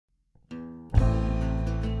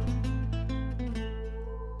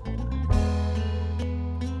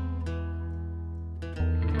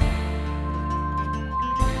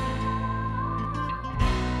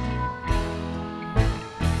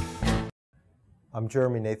I'm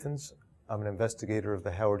Jeremy Nathans. I'm an investigator of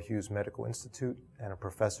the Howard Hughes Medical Institute and a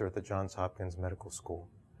professor at the Johns Hopkins Medical School.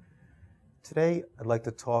 Today, I'd like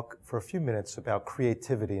to talk for a few minutes about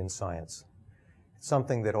creativity in science. It's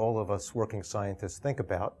something that all of us working scientists think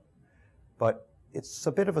about, but it's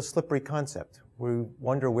a bit of a slippery concept. We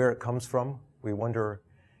wonder where it comes from. We wonder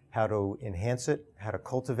how to enhance it, how to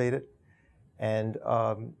cultivate it, and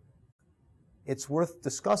it's worth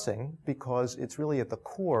discussing because it's really at the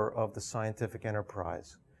core of the scientific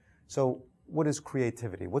enterprise. So what is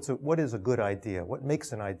creativity? What is a good idea? What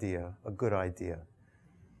makes an idea a good idea?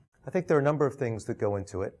 I think there are a number of things that go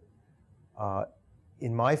into it.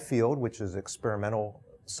 In my field, which is experimental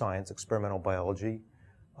science, experimental biology,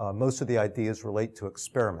 most of the ideas relate to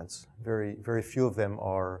experiments. Very, very few of them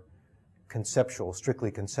are conceptual,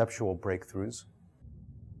 strictly conceptual breakthroughs.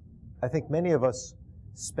 I think many of us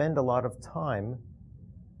spend a lot of time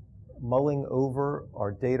mulling over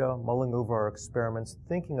our data, mulling over our experiments,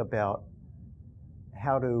 thinking about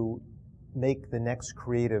how to make the next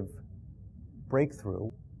creative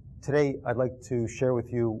breakthrough. Today, I'd like to share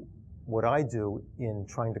with you what I do in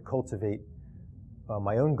trying to cultivate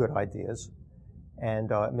my own good ideas,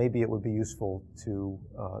 and maybe it would be useful to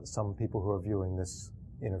some people who are viewing this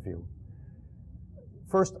interview.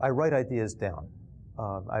 First, I write ideas down.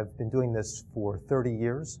 I've been doing this for 30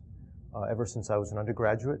 years, ever since I was an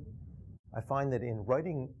undergraduate. I find that in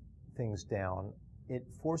writing things down, it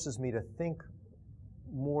forces me to think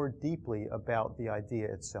more deeply about the idea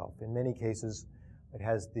itself. In many cases, it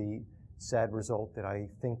has the sad result that I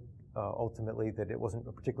think ultimately that it wasn't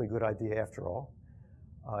a particularly good idea after all.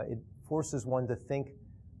 It forces one to think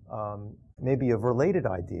maybe of related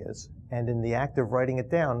ideas, and in the act of writing it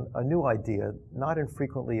down, a new idea not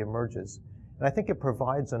infrequently emerges. And I think it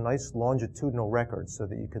provides a nice longitudinal record so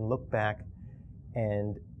that you can look back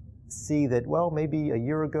and see that, well, maybe a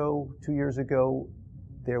year ago, 2 years ago,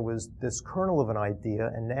 there was this kernel of an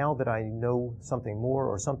idea, and now that I know something more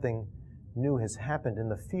or something new has happened in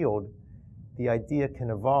the field, the idea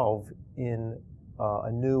can evolve in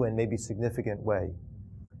a new and maybe significant way.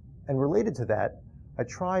 And related to that, I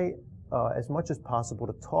try as much as possible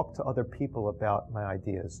to talk to other people about my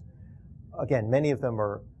ideas. Again, many of them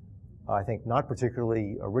are, I think, not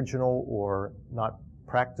particularly original or not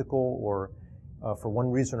practical, or for one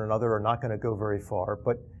reason or another are not going to go very far.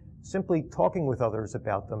 But simply talking with others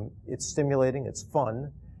about them, it's stimulating, it's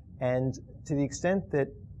fun, and to the extent that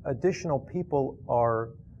additional people are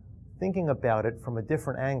thinking about it from a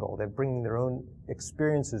different angle, they're bringing their own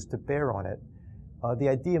experiences to bear on it, the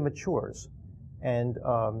idea matures. And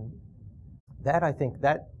that, I think,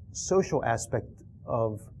 that social aspect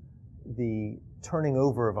of the turning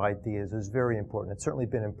over of ideas is very important. It's certainly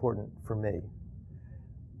been important for me.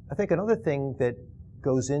 I think another thing that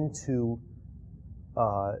goes into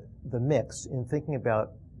the mix in thinking about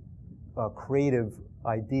creative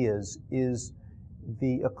ideas is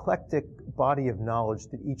the eclectic body of knowledge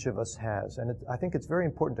that each of us has. And I think it's very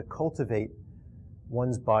important to cultivate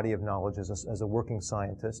one's body of knowledge as a working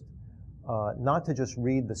scientist, not to just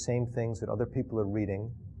read the same things that other people are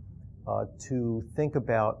reading, to think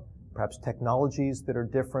about perhaps technologies that are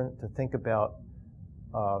different, to think about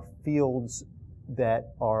fields that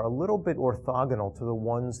are a little bit orthogonal to the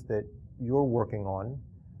ones that you're working on,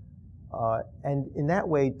 and in that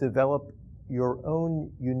way develop your own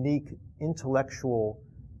unique intellectual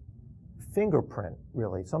fingerprint,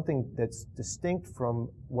 really, something that's distinct from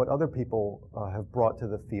what other people have brought to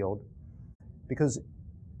the field. Because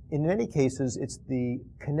in many cases, it's the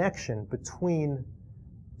connection between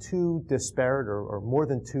two disparate or more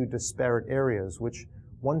than two disparate areas which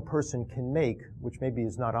one person can make, which maybe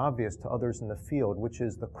is not obvious to others in the field, which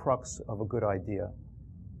is the crux of a good idea.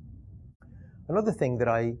 Another thing that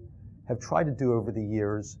I have tried to do over the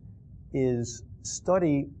years is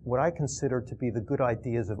study what I consider to be the good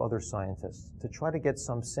ideas of other scientists, to try to get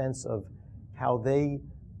some sense of how they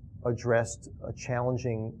addressed a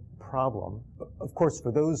challenging problem. Of course,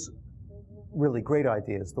 for those really great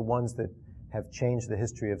ideas, the ones that have changed the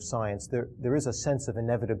history of science, there is a sense of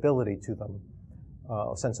inevitability to them,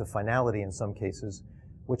 a sense of finality in some cases,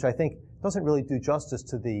 which I think doesn't really do justice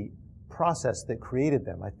to the process that created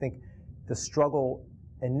them. I think the struggle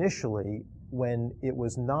initially, when it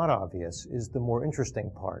was not obvious, is the more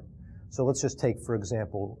interesting part. So let's just take, for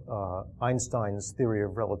example, Einstein's theory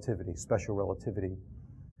of relativity, special relativity.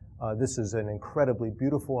 This is an incredibly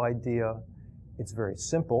beautiful idea. It's very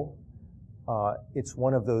simple. It's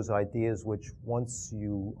one of those ideas which, once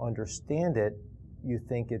you understand it, you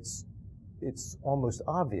think it's almost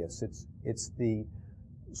obvious. It's the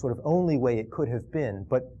sort of only way it could have been,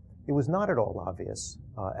 but it was not at all obvious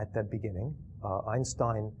at that beginning.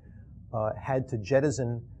 Einstein had to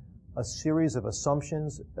jettison a series of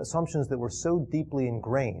assumptions that were so deeply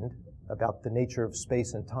ingrained about the nature of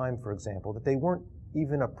space and time, for example, that they weren't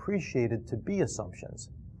even appreciated to be assumptions.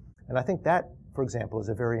 And I think that, for example, is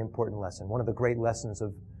a very important lesson. One of the great lessons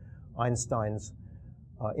of Einstein's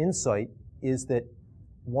insight is that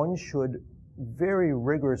one should very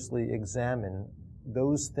rigorously examine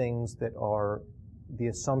those things that are the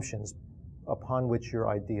assumptions upon which your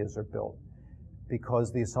ideas are built,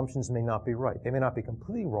 because the assumptions may not be right. They may not be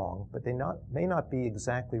completely wrong, but they may not be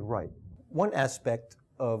exactly right. One aspect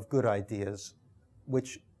of good ideas,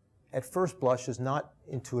 which at first blush is not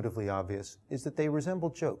intuitively obvious, is that they resemble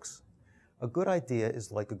jokes. A good idea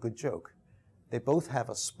is like a good joke. They both have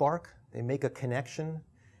a spark, they make a connection,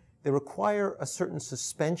 they require a certain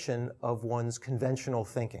suspension of one's conventional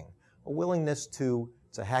thinking, a willingness to,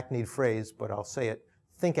 it's a hackneyed phrase, but I'll say it,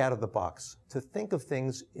 think out of the box, to think of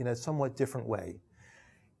things in a somewhat different way.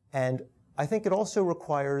 And I think it also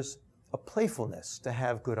requires a playfulness to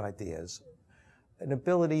have good ideas, an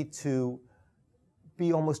ability to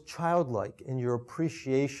be almost childlike in your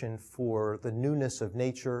appreciation for the newness of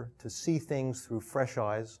nature, to see things through fresh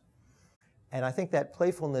eyes. And I think that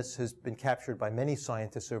playfulness has been captured by many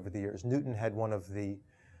scientists over the years. Newton had one of the,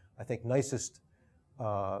 I think, nicest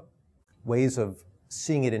ways of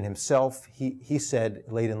seeing it in himself. He said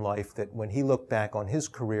late in life that when he looked back on his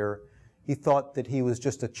career, he thought that he was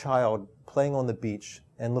just a child playing on the beach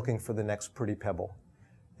and looking for the next pretty pebble.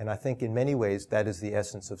 And I think in many ways that is the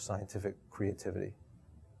essence of scientific creativity.